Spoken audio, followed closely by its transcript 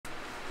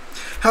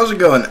How's it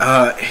going?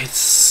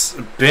 It's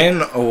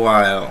been a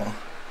while.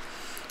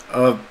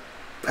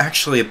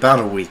 Actually about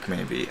a week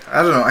maybe.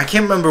 I don't know. I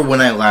can't remember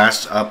when I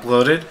last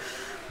uploaded,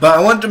 but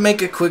I wanted to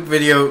make a quick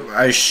video.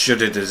 I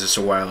should have did this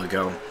a while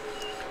ago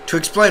to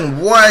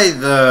explain why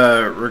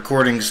the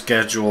recording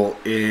schedule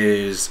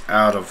is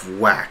out of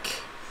whack.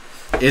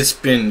 It's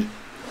been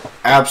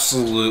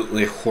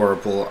absolutely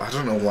horrible. I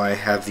don't know why I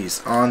have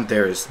these on.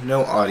 There is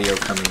no audio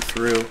coming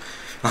through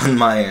on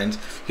my end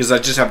because I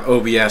just have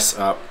OBS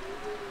up,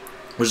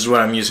 which is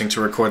what I'm using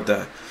to record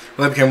the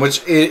webcam,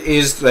 which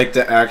is like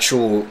the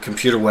actual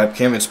computer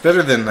webcam. It's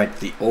better than like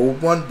the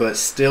old one, but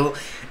still,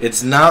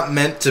 it's not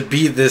meant to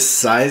be this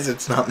size.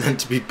 It's not meant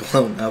to be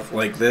blown up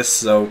like this,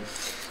 so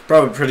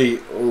probably pretty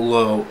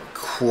low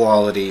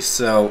quality.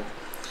 So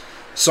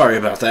sorry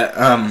about that.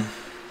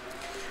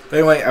 But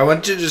anyway, I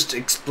want to just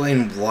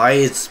explain why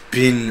it's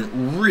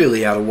been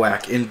really out of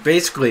whack. And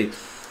basically,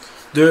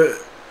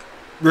 the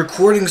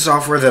recording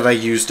software that I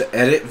use to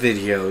edit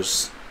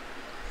videos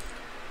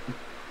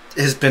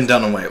has been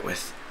done away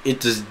with.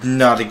 It does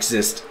not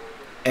exist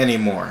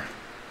anymore.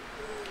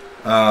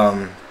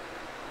 It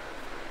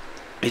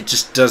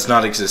just does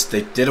not exist.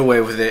 They did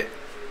away with it.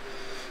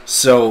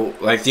 So,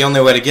 like, the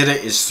only way to get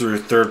it is through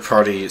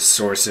third-party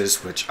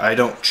sources, which I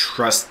don't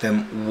trust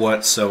them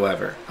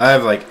whatsoever. I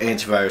have, like,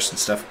 antivirus and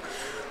stuff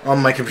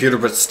on my computer,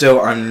 but still,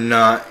 I'm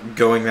not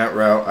going that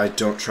route. I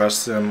don't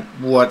trust them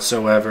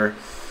whatsoever.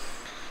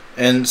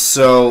 And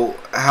so,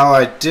 how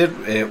I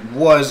did it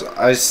was,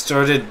 I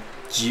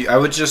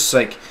would just,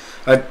 like,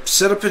 I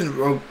set up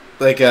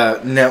like a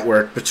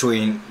network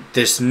between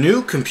this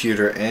new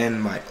computer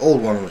and my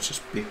old one, which is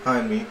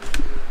behind me.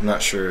 I'm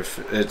not sure if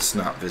it's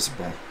not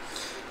visible.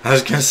 I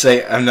was gonna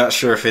say I'm not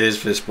sure if it is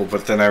visible,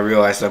 but then I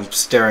realized I'm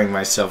staring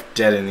myself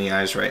dead in the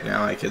eyes right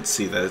now. I can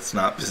see that it's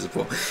not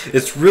visible.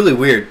 It's really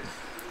weird,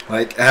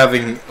 like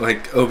having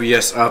like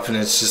OBS up and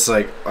it's just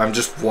like I'm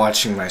just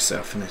watching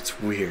myself and it's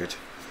weird.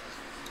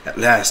 At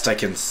last I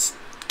can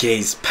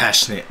gaze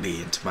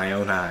passionately into my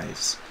own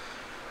eyes.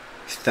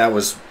 That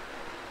was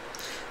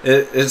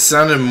it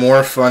sounded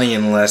more funny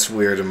and less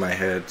weird in my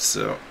head,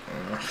 so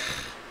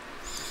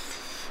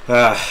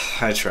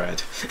I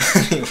tried.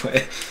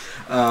 Anyway,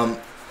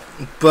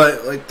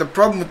 but like the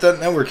problem with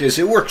that network is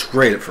it worked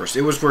great at first.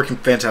 It was working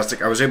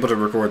fantastic. I was able to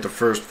record the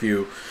first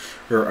few,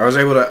 or I was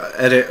able to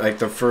edit like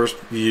the first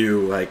few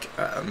like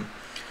a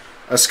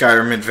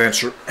Skyrim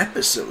Adventure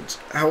episodes.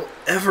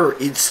 However,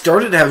 it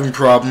started having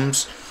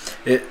problems.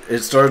 It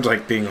started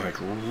like being like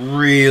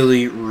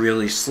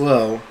really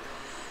slow,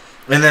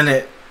 and then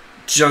it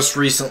just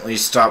recently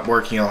stopped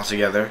working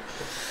altogether.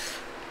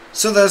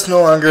 So that's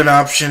no longer an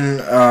option.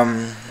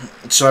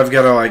 So I've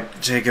got to like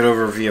take it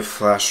over via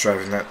flash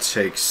drive, and that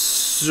takes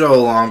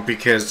so long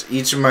because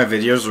each of my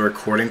videos, the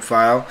recording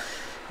file,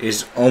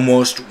 is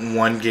almost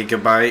 1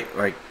 gigabyte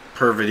like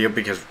per video,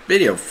 because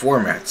video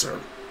formats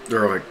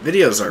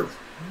videos are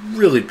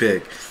really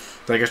big.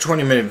 Like a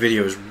 20-minute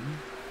video is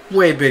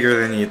way bigger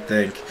than you'd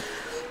think.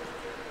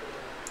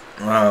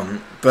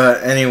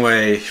 But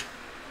anyway,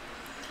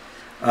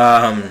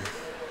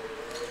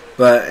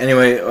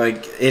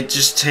 like it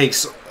just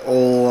takes a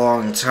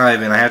long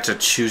time, and I have to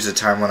choose a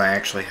time when I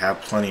actually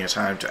have plenty of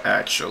time to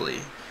actually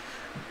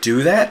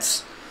do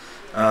that.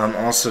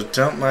 Also,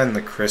 don't mind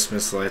the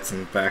Christmas lights in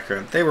the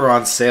background. They were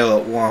on sale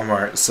at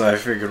Walmart, so I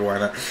figured why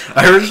not.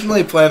 I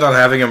originally planned on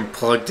having them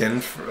plugged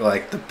in for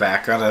like the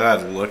background. I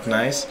thought it'd look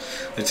nice,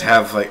 like to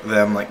have like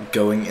them like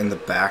going in the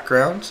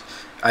background.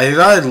 I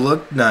thought it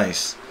looked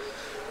nice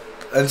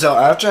until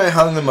after I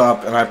hung them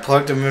up and I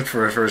plugged them in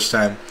for the first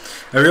time.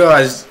 I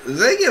realized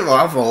they give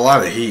off a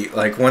lot of heat.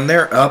 Like when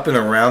they're up and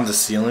around the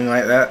ceiling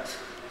like that,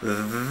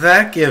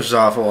 that gives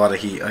off a lot of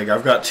heat. Like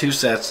I've got two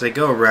sets. They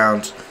go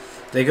around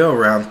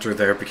through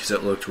there because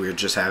it looked weird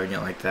just having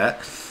it like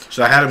that.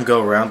 So I had them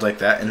go around like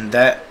that, and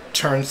that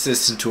turns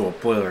this into a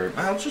boiler.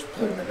 I'll just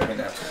plug them in right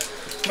now.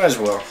 Might as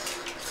well.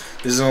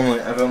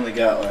 I've only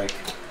got like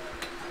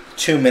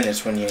 2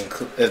 minutes when you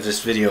include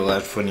this video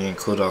left when you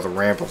include all the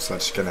rambles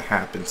that's gonna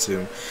happen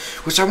soon.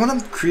 Which I want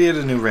to create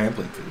a new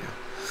rambling video.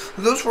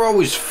 Those were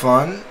always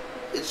fun.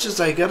 It's just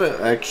I gotta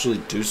actually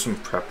do some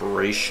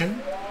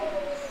preparation,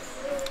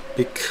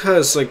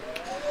 because like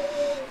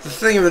the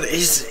thing of it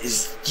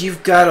is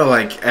you've gotta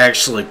like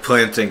actually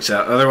plan things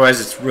out. Otherwise,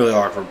 it's really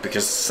awkward.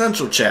 Because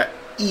Central Chat,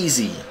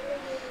 easy.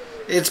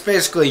 It's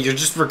basically you're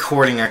just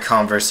recording a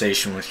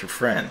conversation with your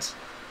friends.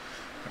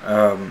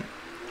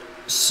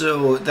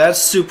 So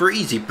that's super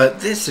easy.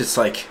 But this is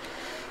like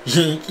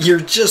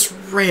you're just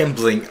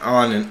rambling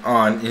on,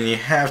 and you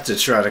have to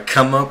try to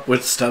come up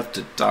with stuff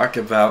to talk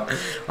about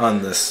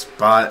on the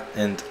spot,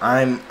 and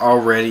I'm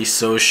already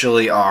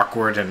socially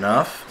awkward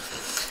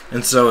enough,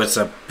 and so it's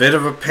a bit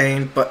of a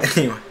pain. But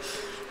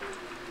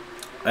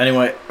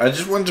anyway, I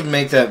just wanted to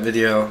make that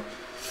video.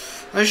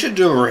 I should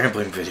do a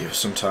rambling video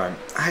sometime.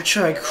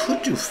 Actually, I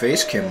could do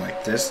face cam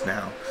like this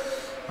now.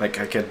 Like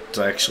I could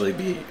actually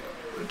be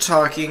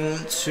talking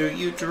to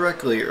you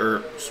directly,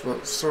 or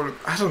sort of,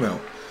 I don't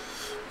know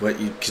what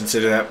you'd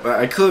consider that, but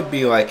I could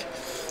be like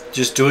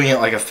just doing it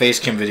like a face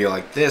cam video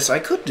like this, I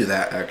could do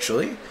that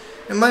actually.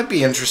 It might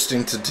be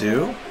interesting to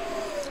do.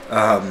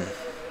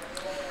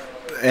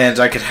 And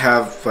I could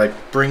have, like,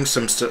 bring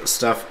some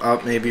stuff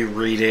up, maybe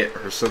read it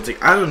or something.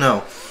 I don't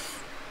know.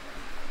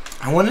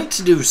 I wanted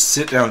to do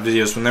sit-down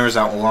videos when there was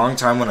that long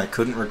time when I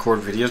couldn't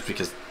record videos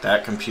because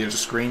that computer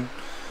screen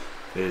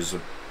is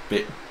a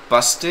bit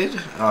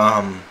busted.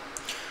 I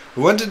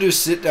wanted to do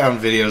sit-down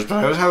videos,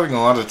 but I was having a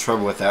lot of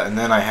trouble with that, and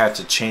then I had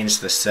to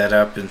change the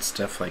setup and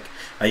stuff. Like,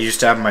 I used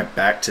to have my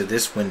back to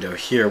this window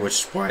here,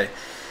 which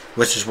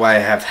is why I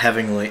have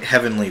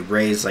heavenly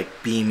rays, like,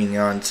 beaming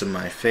onto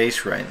my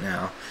face right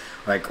now.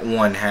 Like,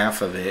 one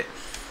half of it.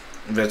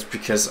 That's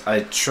because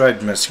I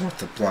tried messing with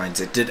the blinds.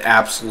 It did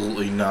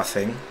absolutely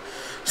nothing.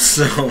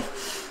 So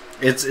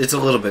it's a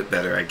little bit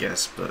better, I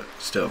guess, but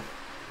still.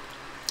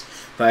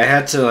 But I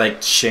had to, like,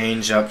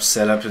 change up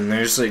setup, and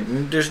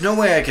there's no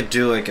way I could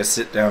do, like, a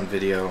sit down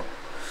video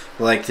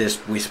like this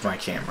with my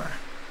camera,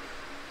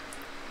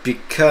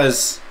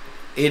 because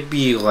it'd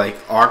be, like,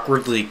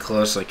 awkwardly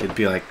close. Like, it'd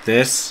be like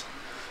this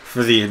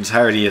for the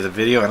entirety of the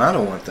video, and I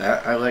don't want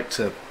that. I like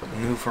to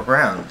move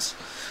around.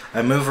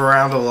 I move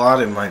around a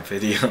lot in my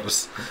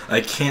videos. I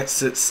can't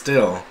sit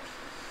still.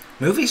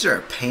 Movies are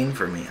a pain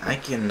for me. I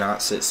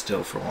cannot sit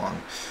still for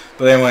long.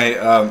 But anyway,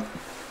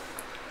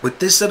 with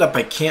this setup,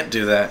 I can't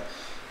do that.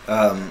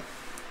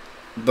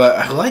 But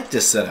I like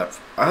this setup.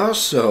 I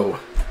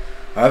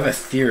have a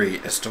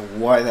theory as to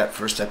why that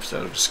first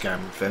episode of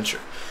Skyrim Adventure,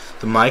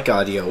 the mic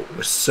audio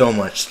was so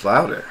much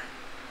louder.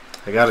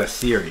 I got a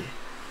theory.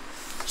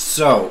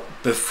 So,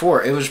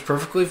 before, it was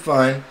perfectly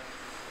fine.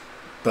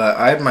 But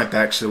I had my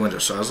back to the window,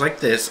 so I was like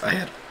this. I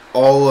had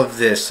all of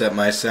this that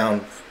my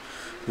sound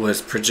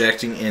was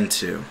projecting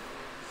into.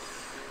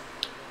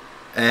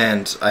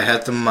 And I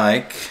had the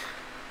mic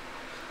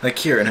like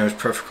here, and it was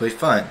perfectly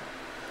fine.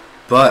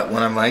 But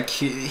when I'm like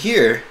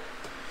here,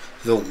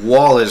 the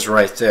wall is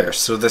right there.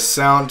 So the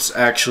sound's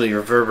actually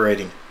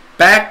reverberating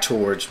back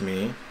towards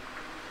me.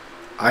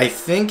 I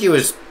think it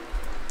was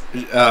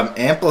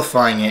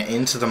amplifying it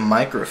into the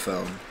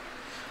microphone.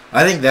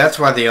 I think that's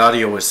why the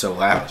audio was so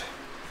loud.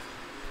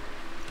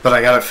 But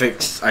I got it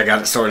fixed. I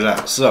got it sorted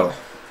out. So,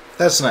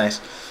 that's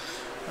nice.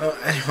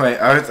 Anyway,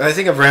 I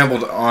think I've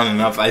rambled on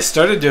enough. I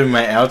started doing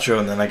my outro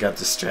and then I got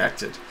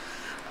distracted.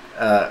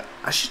 I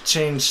should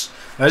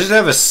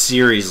have a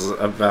series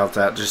about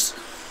that. Just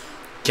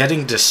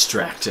getting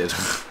distracted.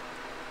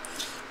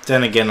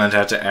 Then again, I'd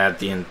have to add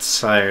the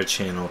entire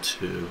channel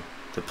to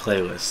the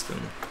playlist.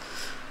 And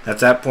at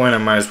that point, I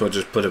might as well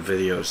just put a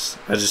videos.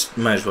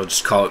 Might as well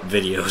just call it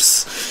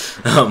videos.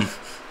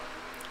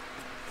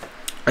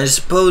 I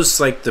suppose,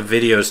 like, the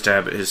videos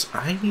tab is...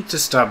 I need to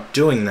stop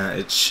doing that.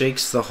 It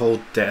shakes the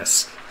whole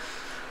desk.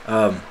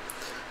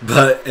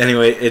 But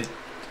anyway,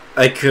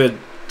 I could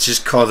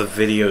just call the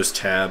videos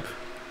tab.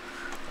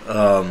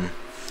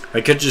 I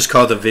could just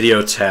call the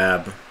video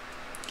tab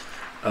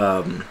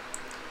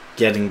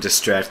getting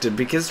distracted,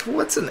 because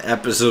what's an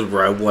episode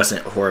where I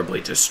wasn't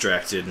horribly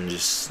distracted and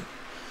just...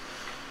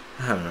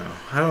 I don't know.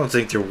 I don't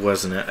think there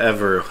wasn't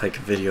ever, like,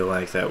 a video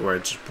like that where I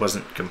just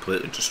wasn't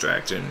completely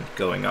distracted and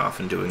going off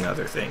and doing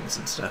other things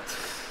and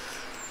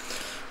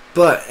stuff.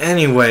 But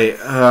anyway,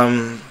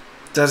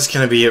 that's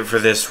going to be it for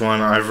this one.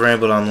 I've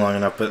rambled on long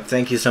enough, but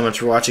thank you so much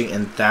for watching,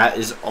 and that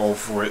is all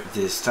for it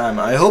this time.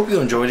 I hope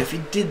you enjoyed. If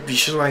you did, be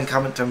sure to like and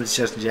comment, tell me the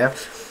suggestions you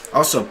have.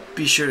 Also,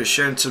 be sure to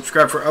share and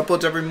subscribe for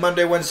uploads every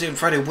Monday, Wednesday, and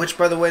Friday, which,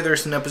 by the way,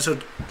 there's an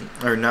episode,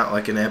 or not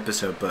like an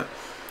episode, but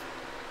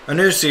a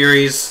new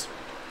series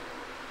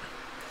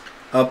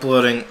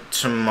uploading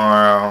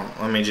tomorrow.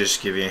 Let me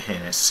just give you a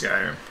hint. It's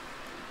Skyrim.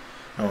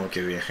 I won't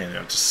give you a hint.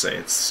 I'll just say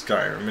it's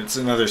Skyrim. It's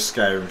another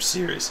Skyrim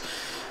series.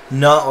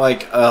 Not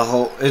like a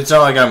whole... It's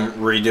not like I'm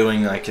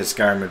redoing like a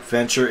Skyrim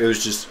adventure. It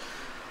was just...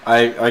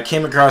 I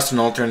came across an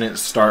alternate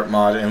start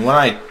mod, and when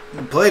I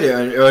played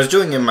it, I was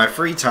doing it in my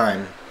free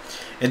time,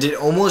 and it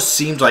almost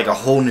seemed like a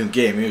whole new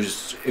game.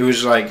 It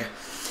was like...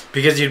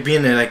 Because you'd be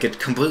in like a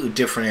completely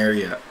different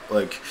area.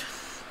 Like...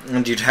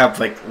 And you'd have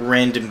like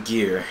random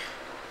gear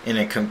in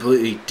a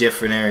completely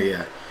different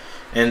area,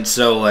 and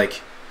so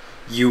like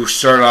you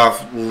start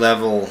off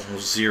level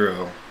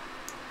 0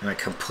 in a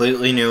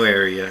completely new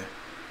area,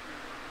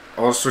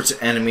 all sorts of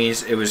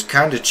enemies. It was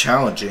kind of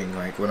challenging,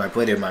 like when I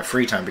played it in my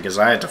free time, because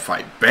I had to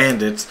fight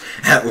bandits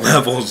at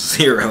level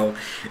 0,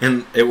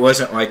 and it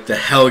wasn't like the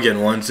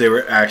Helgen ones. They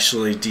were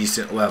actually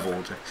decent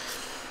leveled.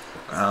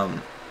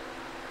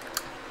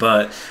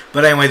 But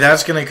anyway,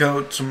 that's gonna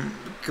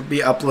could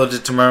be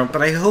uploaded tomorrow.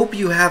 But I hope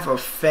you have a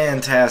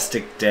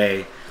fantastic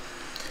day.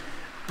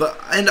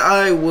 And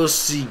I will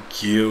see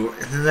you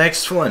in the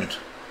next one.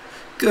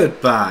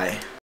 Goodbye.